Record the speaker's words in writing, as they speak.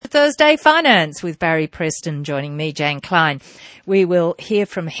Thursday Finance with Barry Preston joining me, Jane Klein. We will hear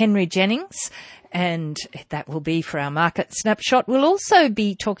from Henry Jennings, and that will be for our market snapshot. We'll also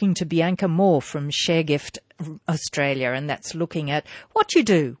be talking to Bianca Moore from ShareGift Australia, and that's looking at what you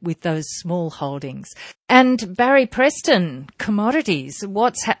do with those small holdings. And Barry Preston, commodities,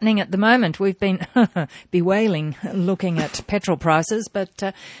 what's happening at the moment? We've been bewailing looking at petrol prices, but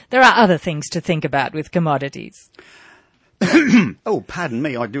there are other things to think about with commodities. Oh, pardon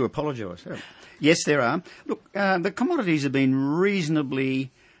me, I do apologise. Yes, there are. Look, the commodities have been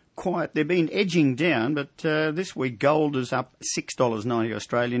reasonably quiet. They've been edging down, but this week gold is up $6.90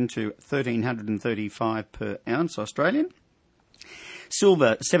 Australian to $1,335 per ounce Australian.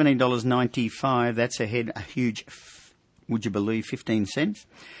 Silver, $17.95. That's ahead a huge, would you believe, 15 cents.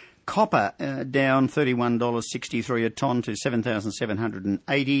 Copper down $31.63 a tonne to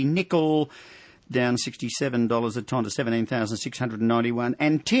 7,780. Nickel down $67 a tonne to 17,691.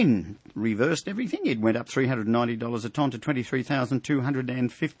 And tin reversed everything. It went up $390 a tonne to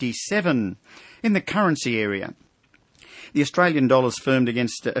 23,257. In the currency area, the Australian dollar's firmed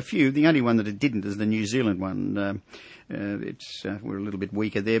against a few. The only one that it didn't is the New Zealand one. We're a little bit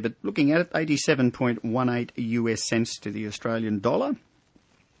weaker there, but looking at it, 87.18 US cents to the Australian dollar.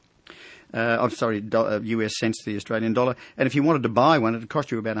 US cents to the Australian dollar. And if you wanted to buy one, it would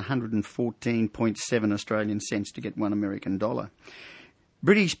cost you about 114.7 Australian cents to get $1 American dollar.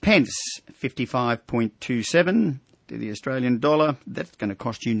 British pence, 55.27 to the Australian dollar. That's going to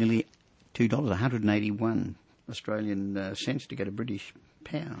cost you nearly $2, 181 Australian cents to get a British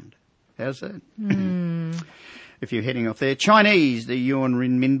pound. How's that? If you're heading off there. Chinese, the yuan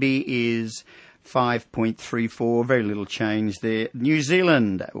renminbi is 5.34, very little change there. New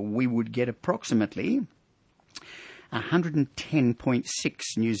Zealand, we would get approximately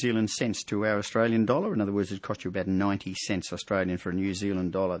 110.6 New Zealand cents to our Australian dollar. In other words, it cost you about 90 cents Australian for a New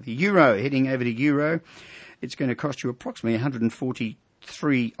Zealand dollar. The euro, heading over to euro, it's going to cost you approximately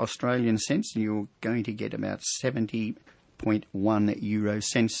 143 Australian cents, and you're going to get about 70.1 euro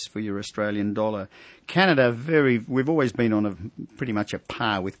cents for your Australian dollar. Canada, we've always been on pretty much a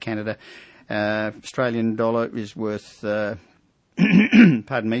par with Canada. Australian dollar is worth, pardon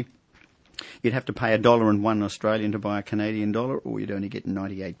me, you'd have to pay $1.01 Australian to buy a Canadian dollar, or you'd only get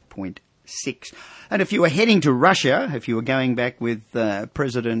 98.6. And if you were heading to Russia, if you were going back with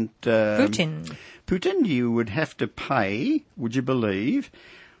President Putin, you would have to pay, would you believe,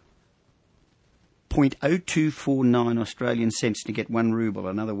 0.0249 Australian cents to get 1 ruble.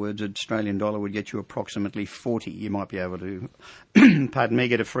 In other words, an Australian dollar would get you approximately 40. You might be able to, pardon me,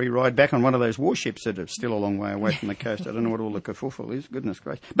 get a free ride back on one of those warships that are still a long way away from the coast. I don't know what all the kerfuffle is, goodness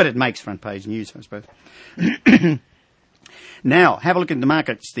gracious. But it makes front page news, I suppose. Now, have a look at the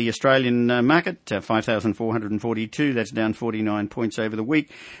markets. The Australian market, 5,442, that's down 49 points over the week.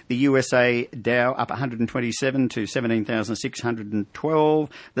 The USA Dow up 127 to 17,612.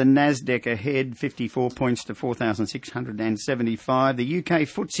 The Nasdaq ahead 54 points to 4,675. The UK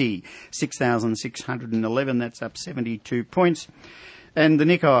FTSE 6,611, that's up 72 points. And the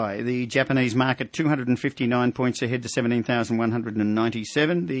Nikkei, the Japanese market, 259 points ahead to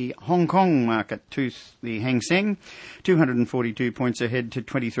 17,197. The Hong Kong market, the Hang Seng, 242 points ahead to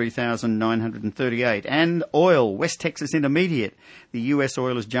 23,938. And oil, West Texas Intermediate, the US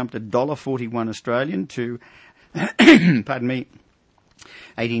oil has jumped $1.41 Australian to, pardon me,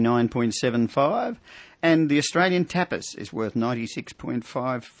 89.75. And the Australian Tapas is worth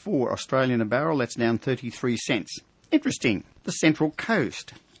 96.54 Australian a barrel, that's down 33 cents. Interesting. The Central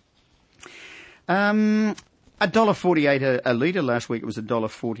Coast. $1.48 a litre. Last week it was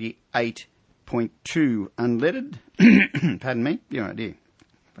 $1.48.2 unleaded. Pardon me. You know, dear.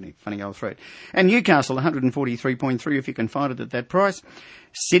 Funny old thread. And Newcastle, 143.3 if you can find it at that price.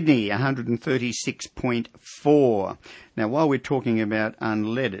 Sydney, 136.4. Now, while we're talking about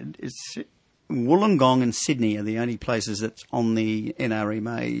unleaded, Wollongong and Sydney are the only places that's on the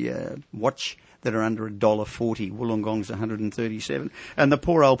NRMA watch that are under $1.40. Wollongong's 137. And the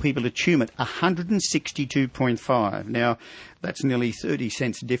poor old people at Tumut, 162.5. Now, that's nearly 30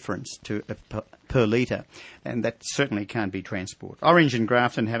 cents difference per litre, and that certainly can't be transport. Orange and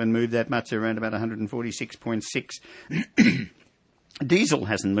Grafton haven't moved that much. They're around about 146.6. Diesel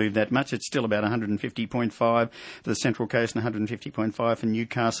hasn't moved that much. It's still about 150.5 for the Central Coast and 150.5 for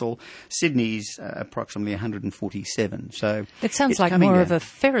Newcastle. Sydney's approximately 147. So it sounds like more of a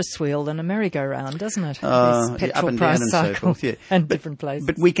Ferris wheel than a merry-go-round, doesn't it? This petrol up and price down and cycle so forth, yeah. and different places.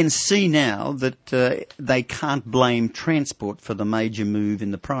 But we can see now that they can't blame transport for the major move in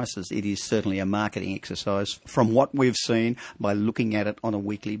the prices. It is certainly a marketing exercise from what we've seen by looking at it on a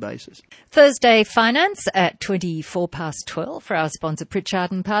weekly basis. Thursday Finance at 12 for our sponsor. Bonds at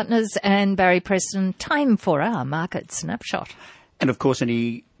Pritchard and Partners, and Barry Preston. Time for our market snapshot. And of course,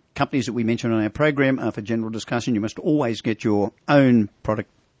 any companies that we mention on our program are for general discussion. You must always get your own product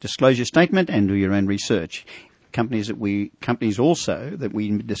disclosure statement and do your own research. Companies also that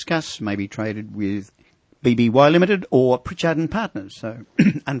we discuss may be traded with BBY Limited or Pritchard and Partners. So,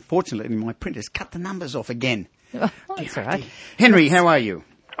 unfortunately, my printer's cut the numbers off again. Oh, that's all right. Henry, how are you?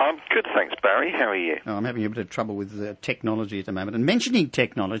 I'm good, thanks, Barry. How are you? Oh, I'm having a bit of trouble with technology at the moment. And mentioning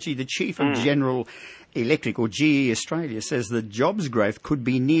technology, the Chief of General Electric, or GE Australia, says that jobs growth could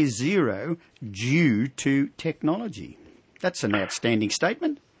be near zero due to technology. That's an outstanding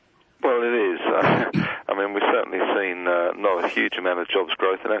statement. Well, it is. I mean, we've certainly seen not a huge amount of jobs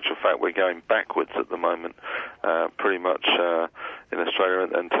growth. In actual fact, we're going backwards at the moment, pretty much in Australia.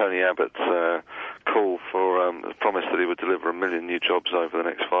 And Tony Abbott's call for the promise that he would deliver 1 million new jobs over the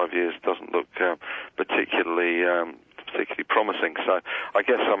next 5 years doesn't look particularly promising. So I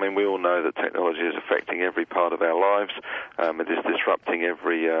guess, I mean, we all know that technology is affecting every part of our lives. It is disrupting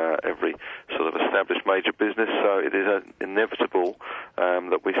every sort of established major business. So it is inevitable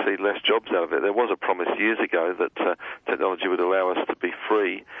that we see less jobs out of it. There was a promise years ago that technology would allow us to be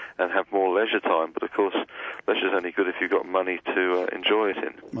free and have more leisure time. But of course, leisure's only good if you've got money to enjoy it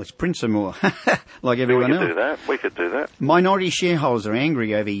in. Let's print some more, like everyone else. We could do that. Minority shareholders are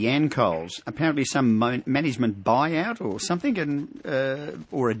angry over Yancoal's. Apparently some management buyout or something, and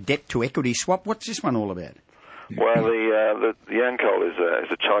or a debt-to-equity swap. What's this one all about? Well, the Yancoal is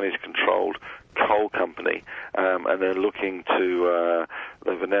a Chinese-controlled coal company, and they're looking to.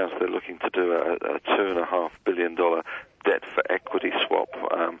 They've announced they're looking to do a $2.5 billion debt for equity swap.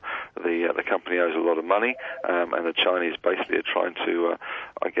 The company owes a lot of money, and the Chinese basically are trying to,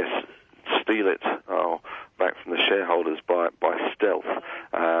 I guess, steal it back from the shareholders by stealth.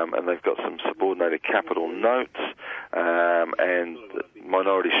 And they've got some subordinated capital notes, and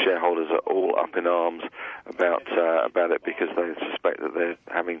minority shareholders are all up in arms about it because they suspect that they're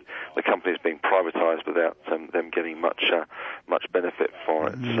having the company's being privatised without them getting much benefit for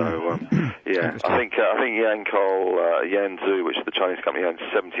it. So I think Yancoal, Yanzhou, which is the Chinese company, owns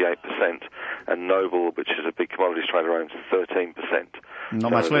 78%, and Noble, which is a big commodities trader, owns 13%.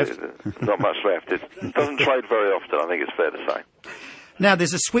 Not much left. Not much left. It doesn't trade very often, I think it's fair to say. Now,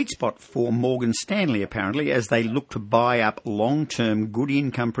 there's a sweet spot for Morgan Stanley, apparently, as they look to buy up long-term, good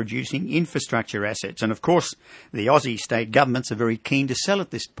income-producing infrastructure assets. And, of course, the Aussie state governments are very keen to sell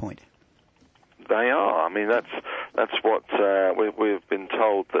at this point. They are. I mean, that's what we've been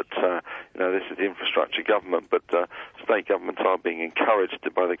told, that this is the infrastructure government, but state governments are being encouraged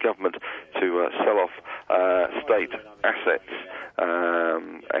by the government to sell off state assets,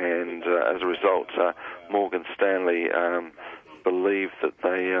 and as a result, Morgan Stanley believe that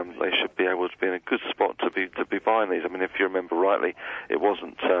they should be able to be in a good spot to be buying these. I mean, if you remember rightly, it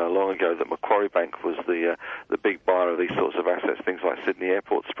wasn't long ago that Macquarie Bank was the big buyer of these sorts of assets. Things like Sydney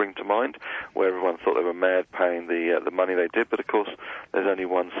Airport spring to mind, where everyone thought they were mad paying the money they did. But of course, there's only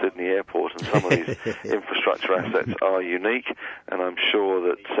one Sydney Airport, and some of these infrastructure assets are unique. And I'm sure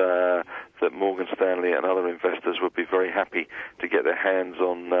that Morgan Stanley and other investors would be very happy to get their hands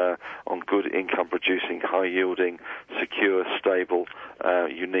on good income-producing, high-yielding, secure, stable,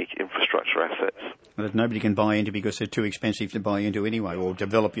 unique infrastructure assets. That nobody can buy into because they're too expensive to buy into anyway, or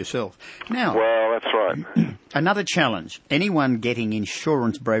develop yourself. Now, well, that's right. Another challenge: anyone getting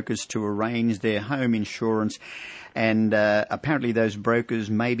insurance brokers to arrange their home insurance, and apparently those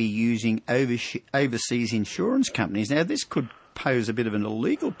brokers may be using overseas insurance companies. Now, this could pose a bit of an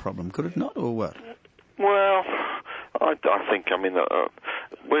illegal problem, could it not, or what? Well, I think, I mean,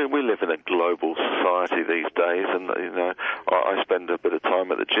 we live in a global society these days, and I spend a bit of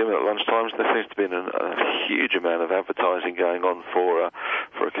time at the gym at lunchtimes. There seems to be a huge amount of advertising going on for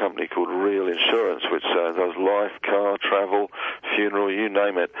a company called Real Insurance, which does life, car, travel, funeral, you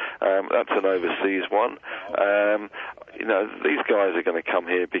name it. That's an overseas one. These guys are going to come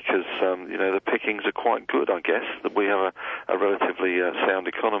here because the pickings are quite good, I guess. That we have a relatively sound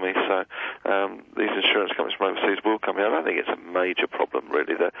economy, so these insurance companies from overseas will come here. I don't think it's a major problem,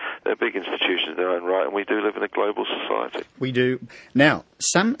 really. They're big institutions in their own right, and we do live in a global society. We do. Now,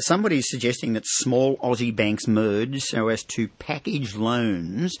 somebody's suggesting that small Aussie banks merge so as to package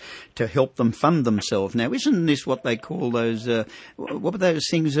loans to help them fund themselves. Now, isn't this what they call those, what were those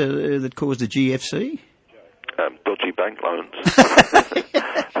things that caused the GFC? Dodgy bank loans.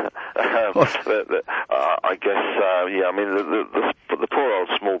 I guess, I mean, the poor old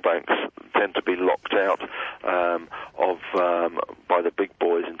small banks tend to be locked out by the big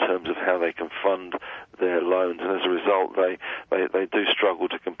boys in terms of how they can fund their loans, and as a result, they do struggle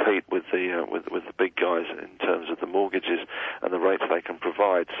to compete with the big guys in terms of the mortgages and the rates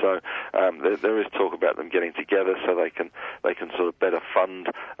So there is talk about them getting together so they can sort of better fund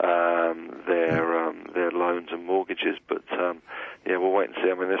their loans and mortgages. But we'll wait and see.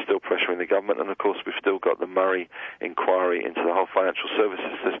 I mean, they're still pressuring the government, and of course we've still got the Murray inquiry into the whole financial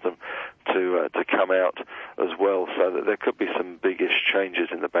services system to come out as well. So that there could be some biggish changes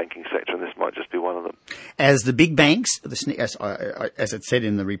in the banking sector, and this might just be one of them. As the big banks, as it said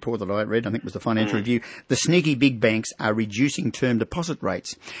in the report that I read, I think it was the Financial Review, the sneaky big banks are reducing term deposit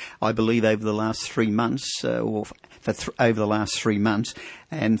rates. I believe over the last 3 months, over the last 3 months,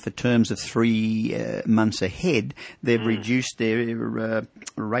 and for terms of 3 months ahead, they've reduced their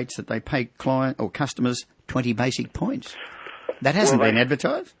rates that they pay client or customers 20 basic points. That hasn't been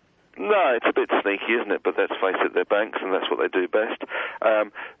advertised. No, it's a bit sneaky, isn't it? But let's face it, they're banks, and that's what they do best.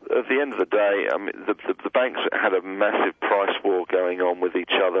 At the end of the day, I mean, the banks had a massive price war going on with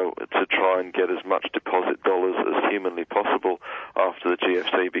each other to try and get as much deposit dollars as humanly possible after the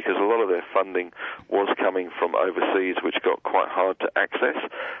GFC, because a lot of their funding was coming from overseas, which got quite hard to access.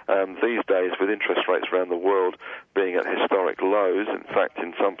 These days, with interest rates around the world being at historic lows, in fact,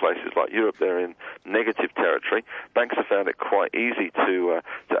 in some places like Europe, they're in negative territory, banks have found it quite easy to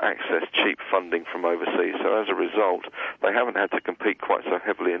access cheap funding from overseas. So as a result, they haven't had to compete quite so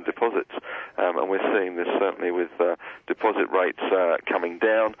heavily in deposits. And we're seeing this certainly with deposit rates coming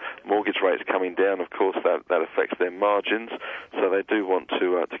down, mortgage rates coming down. Of course, that affects their margins. So they do want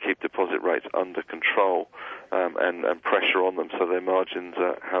to keep deposit rates under control and pressure on them so their margins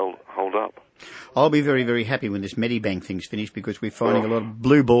hold up. I'll be very, very happy when this Medibank thing's finished, because we're finding a lot of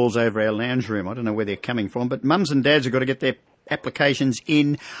blue balls over our lounge room. I don't know where they're coming from, but mums and dads have got to get their applications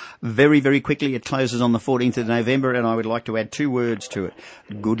in very, very quickly. It closes on the 14th of November, and I would like to add 2 words to it.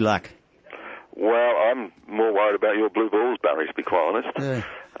 Good luck. Well, I'm more worried about your blue balls, Barry, to be quite honest.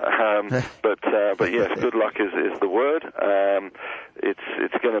 But yes, good luck is the word.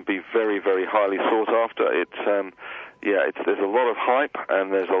 It's going to be very, very highly sought after. There's a lot of hype,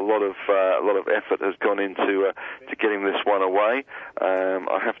 and there's a lot of effort has gone into to getting this one away.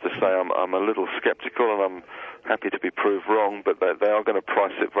 I have to say I'm a little sceptical, and I'm happy to be proved wrong, but they are going to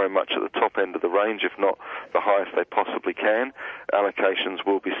price it very much at the top end of the range, if not the highest they possibly can. Allocations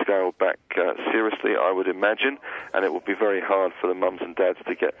will be scaled back seriously, I would imagine, and it will be very hard for the mums and dads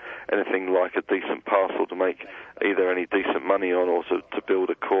to get anything like a decent parcel to make either any decent money on or to build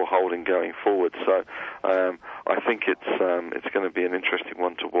a core holding going forward. So I think it's going to be an interesting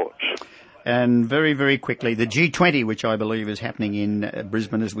one to watch. And very, very quickly, the G20, which I believe is happening in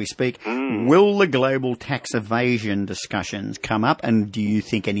Brisbane as we speak, will the global tax evasion discussions come up, and do you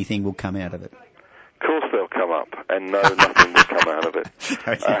think anything will come out of it? Of course they'll come up, and no, nothing will come out of it.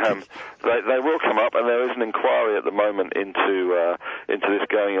 They will come up, and there is an inquiry at the moment into this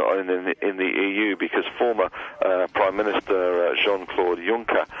going on in the EU, because former Prime Minister Jean-Claude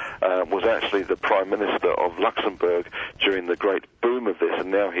Juncker was actually the Prime Minister of Luxembourg during the great boom of this, and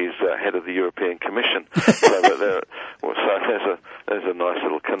now he's head of the European Commission. So there's a nice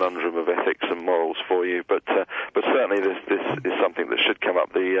little conundrum of ethics and morals for you. But certainly this is something that should come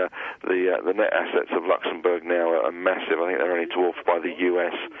up. The net assets of Luxembourg now are massive. I think they're only dwarfed by the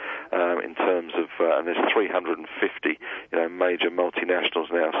US in terms of, and there's 350 major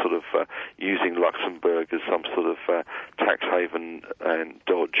multinationals now sort of using Luxembourg as some sort of tax haven and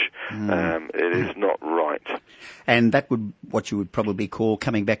dodge. It is not right. And that would what you would probably call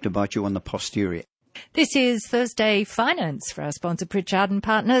coming back to bite you on the posterior. This is Thursday Finance for our sponsor Pritchard and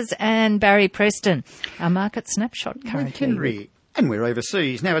Partners and Barry Preston. Our market snapshot currently. And we're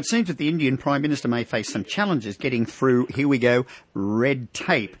overseas. Now, it seems that the Indian Prime Minister may face some challenges getting through, here we go, red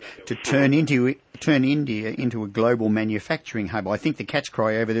tape to turn India into a global manufacturing hub. I think the catch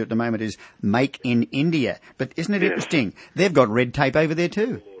cry over there at the moment is Make in India. But isn't it interesting? They've got red tape over there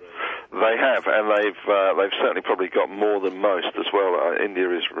too. They have, and they've certainly probably got more than most as well. India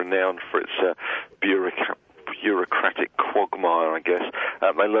is renowned for its bureaucratic quagmire, I guess.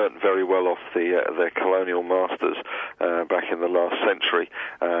 They learnt very well off their colonial masters back in the last century,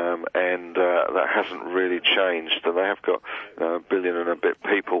 and that hasn't really changed. And they have got 1 billion and a bit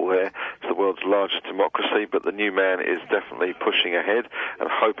people there. It's the world's largest democracy, but the new man is definitely pushing ahead and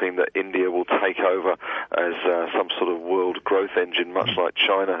hoping that India will take over as some sort of world growth engine, much like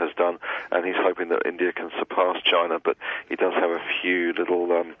China has done, and he's hoping that India can surpass China, but he does have a few little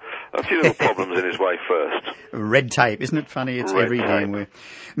problems in his way first. Red tape, isn't it funny? It's everywhere.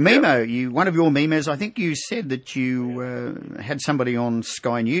 Mimo, one of your Mimos, I think you said that you had somebody on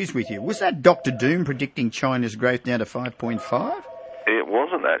Sky News with you. Was that Dr. Doom predicting China's growth down to 5.5? It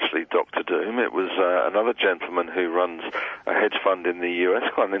wasn't actually Dr. Doom. It was another gentleman who runs a hedge fund in the US,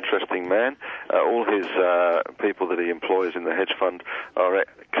 quite an interesting man. All his people that he employs in the hedge fund are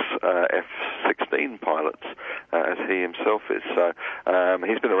ex-F-16 pilots, as he himself is. So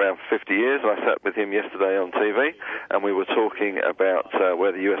he's been around for 50 years. I sat with him yesterday on TV, and we were talking about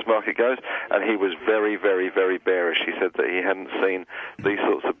where the US market goes, and he was very, very, very bearish. He said that he hadn't seen these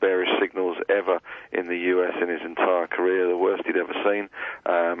sorts of bearish signals ever in the US in his entire career, the worst he'd ever seen,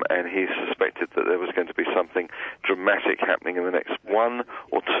 and he suspected that there was going to be something dramatic happening in the next 1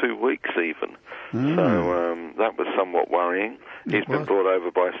 or 2 weeks even. So that was somewhat worrying. He's been brought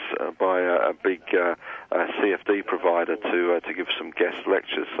over by a big CFD provider to give some guest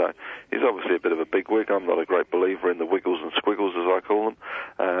lectures, so he's obviously a bit of a bigwig. I'm not a great believer in the wiggles and squiggles, as I call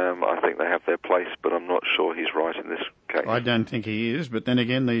them. I think they have their place, but I'm not sure he's right in this case. I don't think he is, but then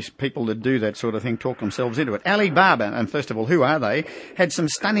again, these people that do that sort of thing talk themselves into it. Alibaba, and first of all, who are they, had some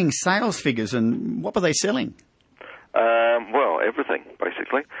stunning sales figures, and what were they selling? Well, everything,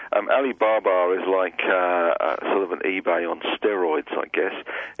 basically. Alibaba is like sort of an eBay on steroids, I guess.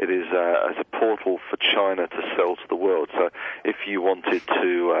 It is as a portal for China to sell to the world. So if you wanted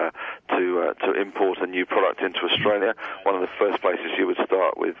to import a new product into Australia, one of the first places you would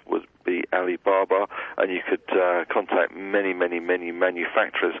start with would be Alibaba, and you could contact many, many, many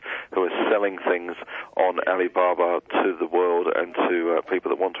manufacturers who are selling things on Alibaba to the world and to people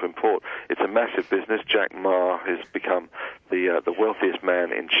that want to import. It's a massive business. Jack Ma has become the wealthiest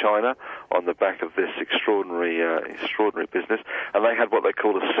man in China on the back of this extraordinary business. And they had what they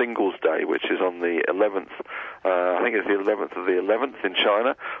call a Singles Day, which is on the 11th, I think it's the 11th of the 11th in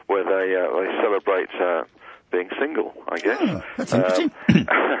China, where they celebrate being single, I guess. Oh, that's interesting.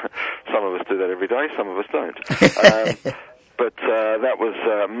 Some of us do that every day, some of us don't. But that was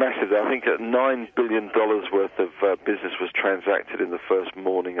massive. I think $9 billion worth of business was transacted in the first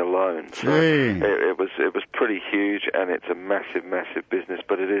morning alone. So it was pretty huge, and it's a massive, massive business.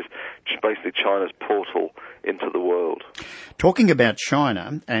 But it is basically China's portal into the world. Talking about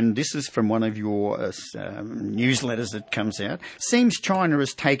China, and this is from one of your newsletters that comes out, seems China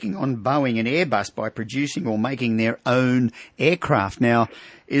is taking on Boeing and Airbus by producing or making their own aircraft. Now,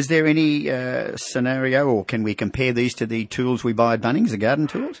 is there any scenario, or can we compare these to the tools we buy at Bunnings, the garden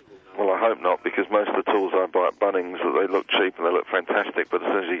tools? Well, I hope not, because most of the tools I buy at Bunnings, they look cheap and they look fantastic, but as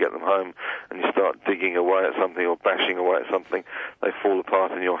soon as you get them home and you start digging away at something or bashing away at something, they fall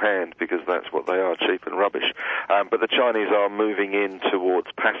apart in your hand, because that's what they are, cheap and rubbish. But the Chinese are moving in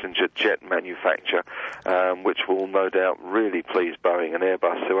towards passenger jet manufacture, which will no doubt really please Boeing and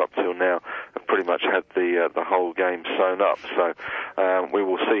Airbus, who up till now have pretty much had the whole game sewn up. So we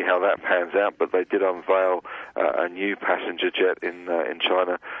will see how that pans out, but they did unveil a new passenger jet in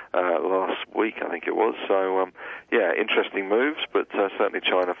China last week, I think it was. So, yeah, interesting moves, but certainly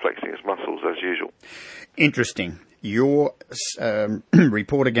China flexing its muscles as usual. Interesting. Your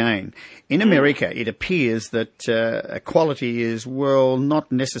report again. In America, it appears that equality is, well,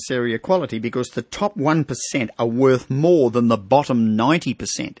 not necessarily equality, because the top 1% are worth more than the bottom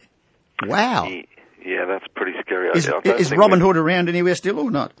 90%. Wow. Yeah, that's pretty scary. Is Robin Hood around anywhere still or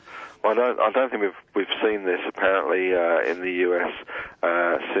not? Well, I don't think we've seen this apparently in the US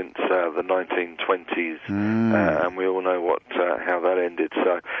since the 1920s, and we all know how that ended.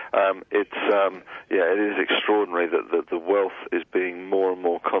 So it is extraordinary that the wealth is being more and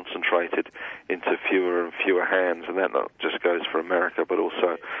more concentrated into fewer and fewer hands, and that not just goes for America but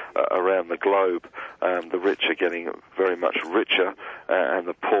also around the globe. The rich are getting very much richer, and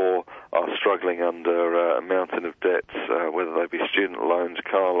the poor are struggling under a mountain of debts, whether they be student loans,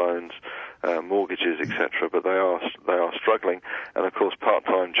 car loans, mortgages, etc. But they are struggling, and of course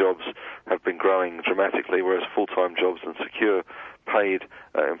part-time jobs have been growing dramatically, whereas full-time jobs and secure paid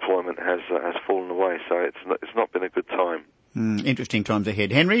employment has fallen away. So it's not been a good time. Interesting times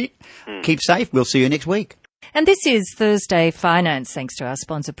ahead. Henry, keep safe. We'll see you next week. And this is Thursday Finance, thanks to our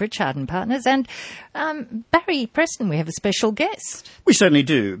sponsor Pritchard and Partners. And Barry Preston, we have a special guest. We certainly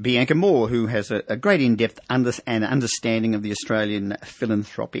do. Bianca Moore, who has a great in-depth understanding of the Australian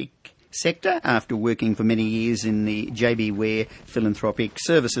philanthropic sector after working for many years in the JB Ware Philanthropic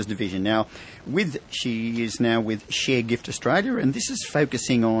Services Division. Now, she is now with Share Gift Australia, and this is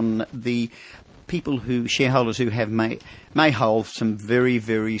focusing on the shareholders who have may hold some very,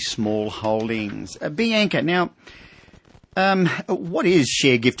 very small holdings. Bianca, now, what is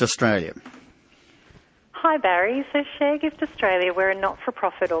Share Gift Australia? Hi, Barry. So Share Gift Australia, we're a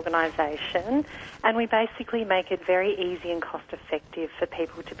not-for-profit organisation, and we basically make it very easy and cost-effective for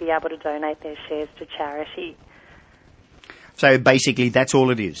people to be able to donate their shares to charity. So basically that's all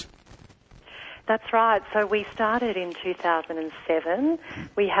it is? That's right. So we started in 2007.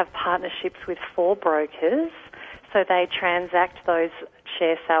 We have partnerships with 4 brokers, so they transact those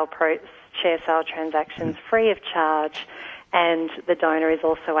share sale transactions free of charge, and the donor is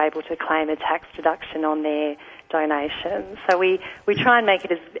also able to claim a tax deduction on their donation. So we try and make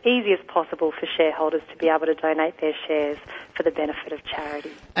it as easy as possible for shareholders to be able to donate their shares for the benefit of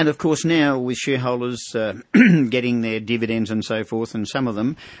charity. And of course now with shareholders getting their dividends and so forth, and some of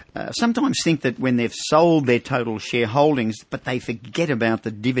them sometimes think that when they've sold their total shareholdings, but they forget about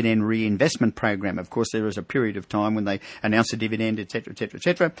the dividend reinvestment program. Of course there is a period of time when they announce a dividend, etc., etc.,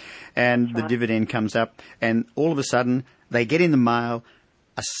 etc., and the dividend comes up, and all of a sudden they get in the mail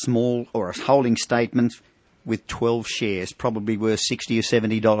a small or a holding statement with 12 shares, probably worth $60 or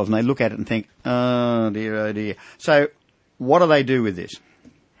 $70, and they look at it and think, oh dear. So what do they do with this?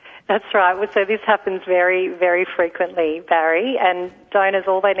 That's right. So this happens very, very frequently, Barry, and donors,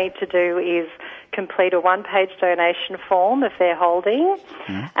 all they need to do is complete a 1-page donation form of their holding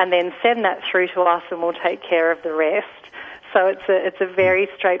and then send that through to us, and we'll take care of the rest. So it's a very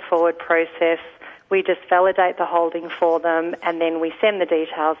straightforward process. We just validate the holding for them, and then we send the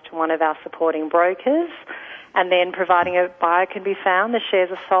details to one of our supporting brokers. And then, providing a buyer can be found, the shares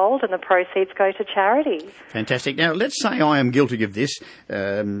are sold and the proceeds go to charity. Fantastic. Now, let's say I am guilty of this,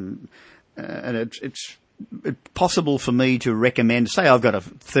 and it's possible for me to recommend, say I've got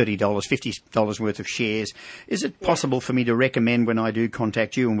 $30, $50 worth of shares. Is it possible for me to recommend, when I do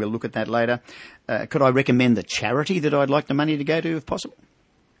contact you, and we'll look at that later, could I recommend the charity that I'd like the money to go to, if possible?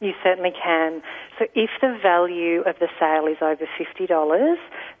 You certainly can. So if the value of the sale is over $50,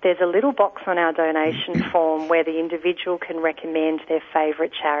 there's a little box on our donation form where the individual can recommend their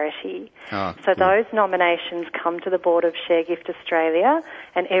favourite charity. So those nominations come to the board of ShareGift Australia,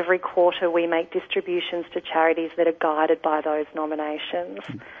 and every quarter we make distributions to charities that are guided by those nominations.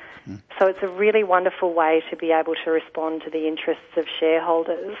 So it's a really wonderful way to be able to respond to the interests of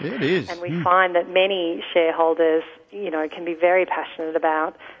shareholders. Yeah, it is. And we find that many shareholders, can be very passionate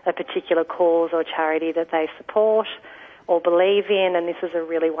about a particular cause or charity that they support or believe in, and this is a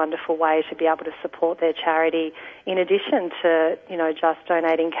really wonderful way to be able to support their charity in addition to, just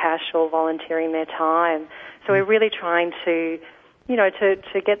donating cash or volunteering their time. So we're really trying to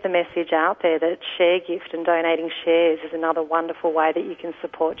to get the message out there that ShareGift and donating shares is another wonderful way that you can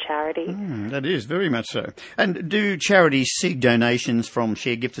support charity. That is, very much so. And do charities seek donations from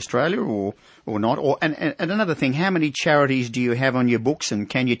ShareGift Australia or not? And another thing, how many charities do you have on your books, and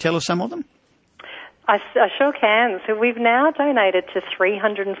can you tell us some of them? I sure can. So we've now donated to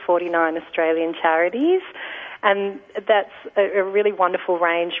 349 Australian charities, and that's a really wonderful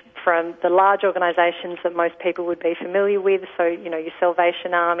range from the large organisations that most people would be familiar with, so, your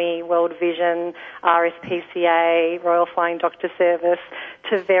Salvation Army, World Vision, RSPCA, Royal Flying Doctor Service,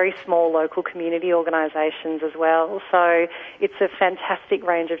 to very small local community organisations as well. So it's a fantastic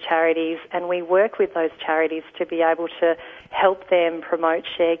range of charities, and we work with those charities to be able to help them promote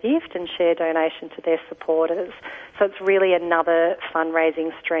ShareGift and share donation to their supporters. So it's really another fundraising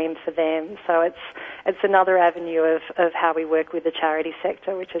stream for them. So it's another avenue of how we work with the charity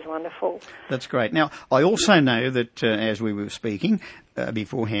sector, which is wonderful. That's great. Now, I also know that, as we were speaking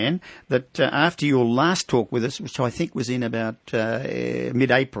beforehand, that after your last talk with us, which I think was in about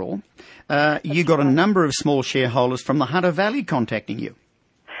mid-April, you got a number of small shareholders from the Hunter Valley contacting you.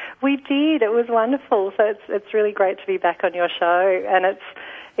 We did. It was wonderful. So it's really great to be back on your show, and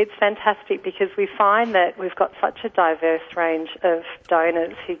it's fantastic because we find that we've got such a diverse range of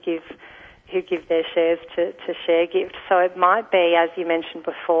donors who give their shares to ShareGift. So it might be, as you mentioned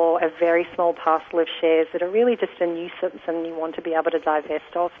before, a very small parcel of shares that are really just a nuisance and you want to be able to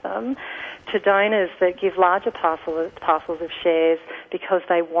divest of them, to donors that give larger parcels of shares because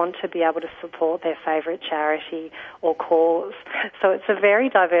they want to be able to support their favourite charity or cause. So it's a very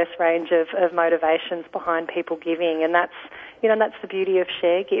diverse range of motivations behind people giving, and that's the beauty of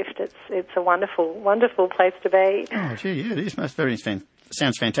ShareGift. It's a wonderful, wonderful place to be. Oh, gee, yeah, it is.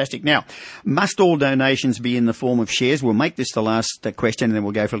 Sounds fantastic. Now, must all donations be in the form of shares? We'll make this the last question and then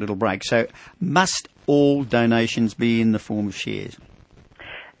we'll go for a little break. So, must all donations be in the form of shares?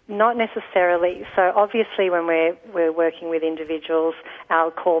 Not necessarily. So obviously when we're working with individuals, our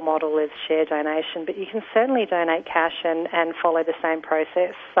core model is share donation, but you can certainly donate cash and follow the same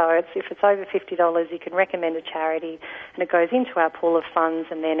process. So if it's over $50, you can recommend a charity and it goes into our pool of funds,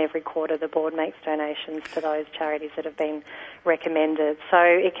 and then every quarter the board makes donations to those charities that have been recommended. So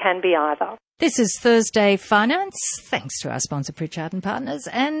it can be either. This is Thursday Finance, thanks to our sponsor Pritchard and Partners,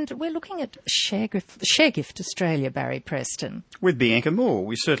 and we're looking at ShareGift Australia, Barry Preston. With Bianca Moore,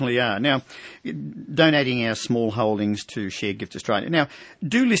 we certainly are. Now, donating our small holdings to ShareGift Australia. Now,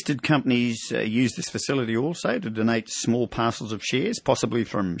 do listed companies use this facility also to donate small parcels of shares, possibly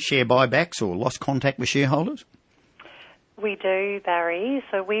from share buybacks or lost contact with shareholders? We do, Barry.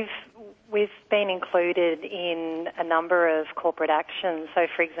 So we've been included in a number of corporate actions. So,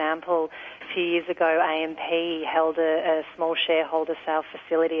 for example, a few years ago, AMP held a small shareholder sale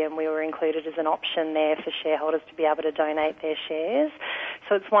facility, and we were included as an option there for shareholders to be able to donate their shares.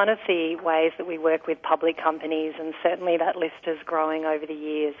 So it's one of the ways that we work with public companies, and certainly that list is growing over the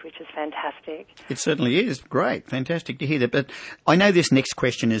years, which is fantastic. It certainly is. Great. Fantastic to hear that. But I know this next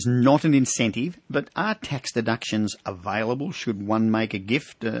question is not an incentive, but are tax deductions available should one make a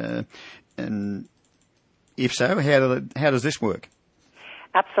gift? And if so, how does this work?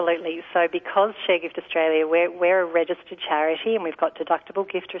 Absolutely. So because ShareGift Australia, we're a registered charity and we've got deductible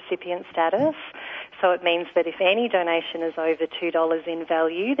gift recipient status. So it means that if any donation is over $2 in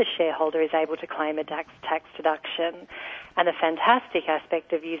value, the shareholder is able to claim a tax deduction. And the fantastic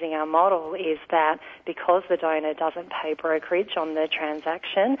aspect of using our model is that because the donor doesn't pay brokerage on the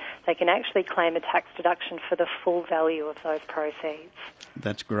transaction, they can actually claim a tax deduction for the full value of those proceeds.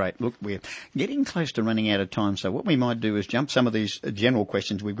 That's great. Look, we're getting close to running out of time, so what we might do is jump some of these general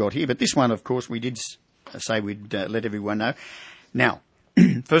questions we've got here. But this one, of course, we did say we'd let everyone know. Now,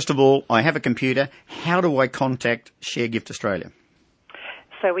 first of all, I have a computer. How do I contact ShareGift Australia?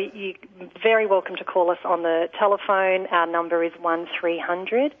 So you're very welcome to call us on the telephone. Our number is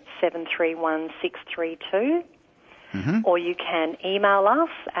 1300 731 632. Or you can email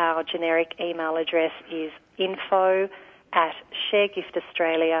us. Our generic email address is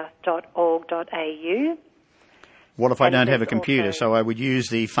info@sharegifaustralia.org.au. What if I don't have a computer, so I would use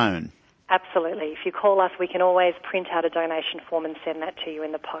the phone? Absolutely. If you call us, we can always print out a donation form and send that to you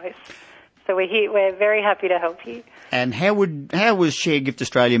in the post. So we're very happy to help you. And how would ShareGift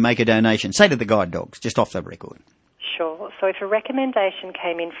Australia make a donation, say to the guide dogs, just off the record? Sure. So if a recommendation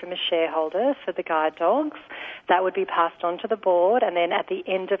came in from a shareholder for the guide dogs, that would be passed on to the board, and then at the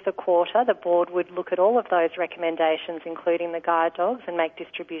end of the quarter, the board would look at all of those recommendations, including the guide dogs, and make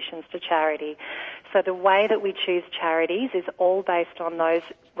distributions to charity. So the way that we choose charities is all based on those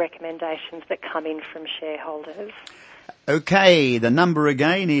recommendations that come in from shareholders. Okay, the number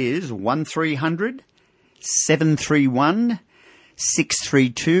again is 1300 731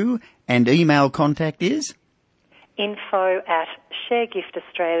 632, and email contact is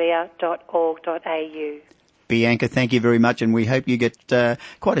info@sharegifaustralia.org.au. Bianca, thank you very much, and we hope you get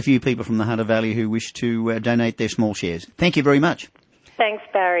quite a few people from the Hunter Valley who wish to donate their small shares. Thank you very much. Thanks,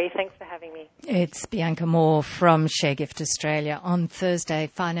 Barry. Thanks for having me. It's Bianca Moore from ShareGift Australia on Thursday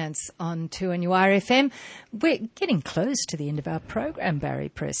Finance on 2NURFM. We're getting close to the end of our program, Barry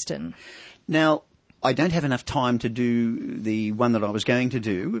Preston. Now, I don't have enough time to do the one that I was going to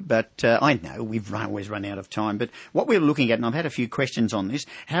do, but I know we've always run out of time. But what we're looking at, and I've had a few questions on this,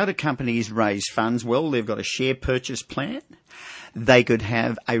 how do companies raise funds? Well, they've got a share purchase plan. They could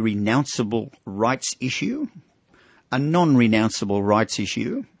have a renounceable rights issue, a non-renounceable rights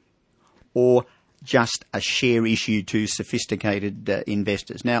issue, or just a share issue to sophisticated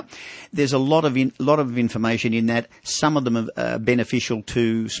investors. Now, there's a lot of information in that. Some of them are beneficial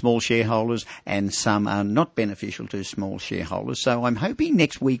to small shareholders, and some are not beneficial to small shareholders. So I'm hoping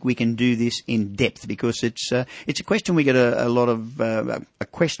next week we can do this in depth, because it's a question we get a lot of a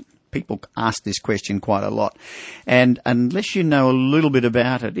question. People ask this question quite a lot. And unless you know a little bit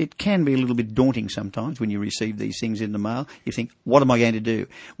about it, it can be a little bit daunting sometimes when you receive these things in the mail. You think, what am I going to do?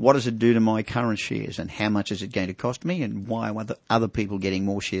 What does it do to my current shares? And how much is it going to cost me? And why are other people getting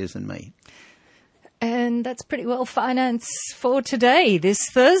more shares than me? And that's pretty well finance for today, this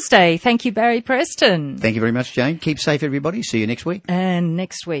Thursday. Thank you, Barry Preston. Thank you very much, Jane. Keep safe, everybody. See you next week. And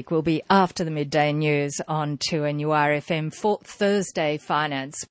next week will be after the midday news on 2NURFM for Thursday Finance.